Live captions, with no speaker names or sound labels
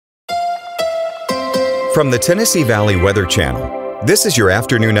From the Tennessee Valley Weather Channel, this is your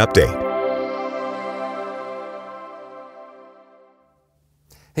afternoon update.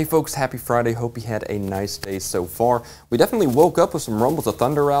 Hey folks, happy Friday. Hope you had a nice day so far. We definitely woke up with some rumbles of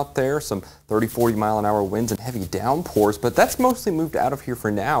thunder out there, some 30-40 mile an hour winds and heavy downpours, but that's mostly moved out of here for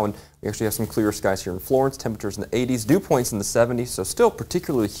now, and we actually have some clearer skies here in Florence, temperatures in the 80s, dew points in the 70s, so still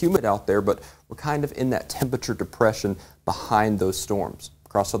particularly humid out there, but we're kind of in that temperature depression behind those storms.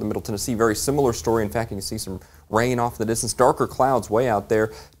 Across southern Middle Tennessee, very similar story. In fact, you can see some rain off in the distance, darker clouds way out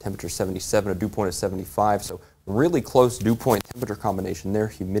there, temperature 77, a dew point of 75, so really close dew point temperature combination there.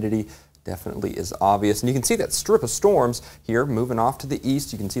 Humidity definitely is obvious. And you can see that strip of storms here moving off to the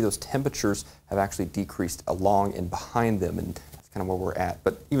east. You can see those temperatures have actually decreased along and behind them, and that's kind of where we're at.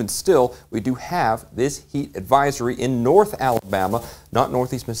 But even still, we do have this heat advisory in North Alabama, not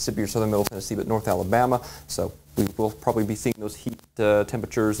northeast Mississippi or southern Middle Tennessee, but North Alabama. So we will probably be seeing those heat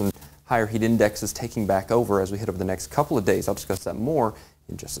temperatures and higher heat indexes taking back over as we head over the next couple of days. I'll discuss that more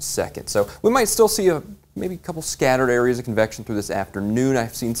in just a second. So we might still see maybe a couple scattered areas of convection through this afternoon.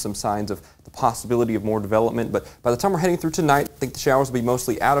 I've seen some signs of the possibility of more development, but by the time we're heading through tonight, I think the showers will be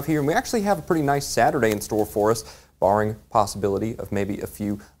mostly out of here, and we actually have a pretty nice Saturday in store for us, barring possibility of maybe a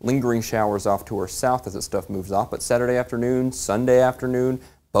few lingering showers off to our south as that stuff moves off. But Saturday afternoon, Sunday afternoon,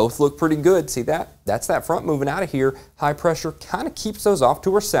 both look pretty good. See that? That's that front moving out of here. High pressure kind of keeps those off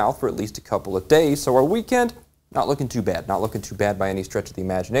to our south for at least a couple of days. So our weekend, not looking too bad. Not looking too bad by any stretch of the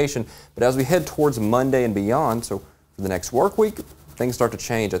imagination. But as we head towards Monday and beyond, so for the next work week, things start to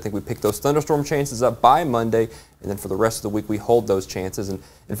change. I think we pick those thunderstorm chances up by Monday, and then for the rest of the week we hold those chances. And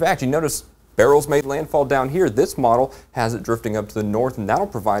in fact, you notice Beryl's made landfall down here. This model has it drifting up to the north, and that'll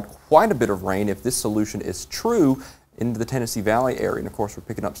provide quite a bit of rain if this solution is true into the Tennessee Valley area. And of course, we're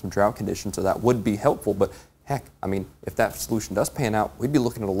picking up some drought conditions, so that would be helpful. But heck, I mean, if that solution does pan out, we'd be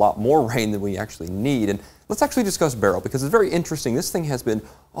looking at a lot more rain than we actually need. And let's actually discuss Beryl, because it's very interesting. This thing has been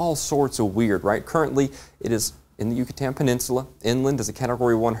all sorts of weird, right? Currently, it is in the Yucatan Peninsula, inland as a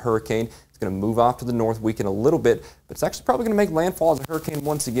Category 1 hurricane. It's going to move off to the north, weaken a little bit, but it's actually probably going to make landfall as a hurricane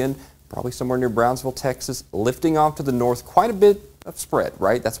once again, probably somewhere near Brownsville, Texas, lifting off to the north. Quite a bit of spread,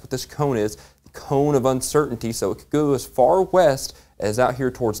 right? That's what this cone is, the cone of uncertainty. So it could go as far west as out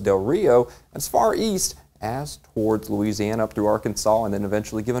here towards Del Rio, as far east as towards Louisiana up through Arkansas, and then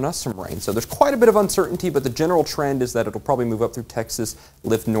eventually giving us some rain. So there's quite a bit of uncertainty, but the general trend is that it'll probably move up through Texas,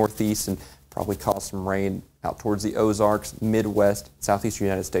 lift northeast, and probably cause some rain out towards the Ozarks, Midwest, southeastern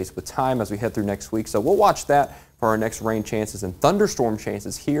United States with time as we head through next week. So we'll watch that for our next rain chances and thunderstorm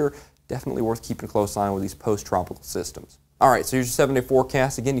chances here. Definitely worth keeping a close eye on with these post-tropical systems. All right, so here's your 7-day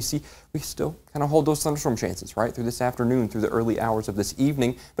forecast. Again, you see we still kind of hold those thunderstorm chances, right, through this afternoon, through the early hours of this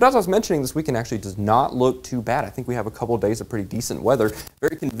evening. But as I was mentioning, this weekend actually does not look too bad. I think we have a couple of days of pretty decent weather.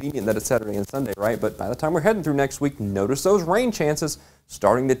 Very convenient that it's Saturday and Sunday, right? But by the time we're heading through next week, notice those rain chances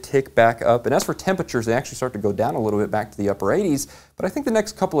starting to tick back up. And as for temperatures, they actually start to go down a little bit back to the upper 80s. But I think the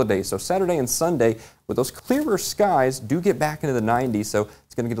next couple of days, so Saturday and Sunday, with those clearer skies, do get back into the 90s. So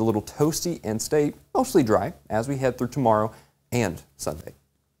it's going to get a little toasty and stay mostly dry as we head through tomorrow and Sunday.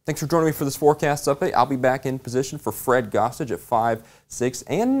 Thanks for joining me for this forecast update. I'll be back in position for Fred Gossage at 5, 6,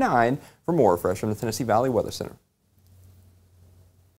 and 9 for more fresh from the Tennessee Valley Weather Center.